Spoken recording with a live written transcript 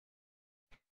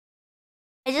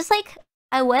I just like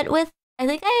I went with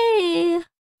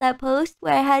that post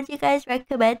where I had you guys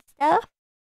recommend stuff.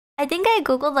 I think I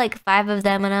googled like 5 of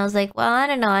them and I was like, well, I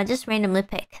don't know, I just randomly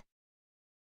pick.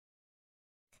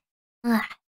 Ugh.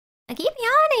 I keep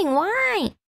yawning,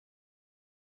 why?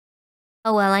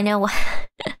 Oh well, I know why.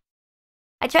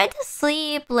 I tried to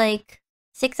sleep like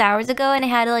 6 hours ago and I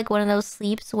had like one of those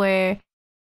sleeps where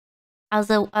I was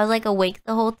like awake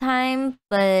the whole time,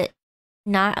 but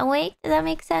not awake. Does that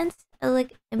make sense? I was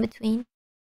like in between.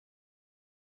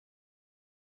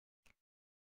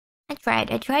 I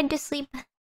tried to sleep.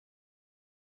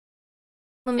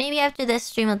 Well, maybe after this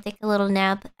stream I'll take a little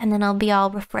nap and then I'll be all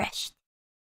refreshed.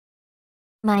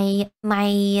 My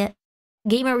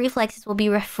gamer reflexes will be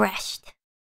refreshed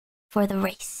for the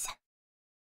race.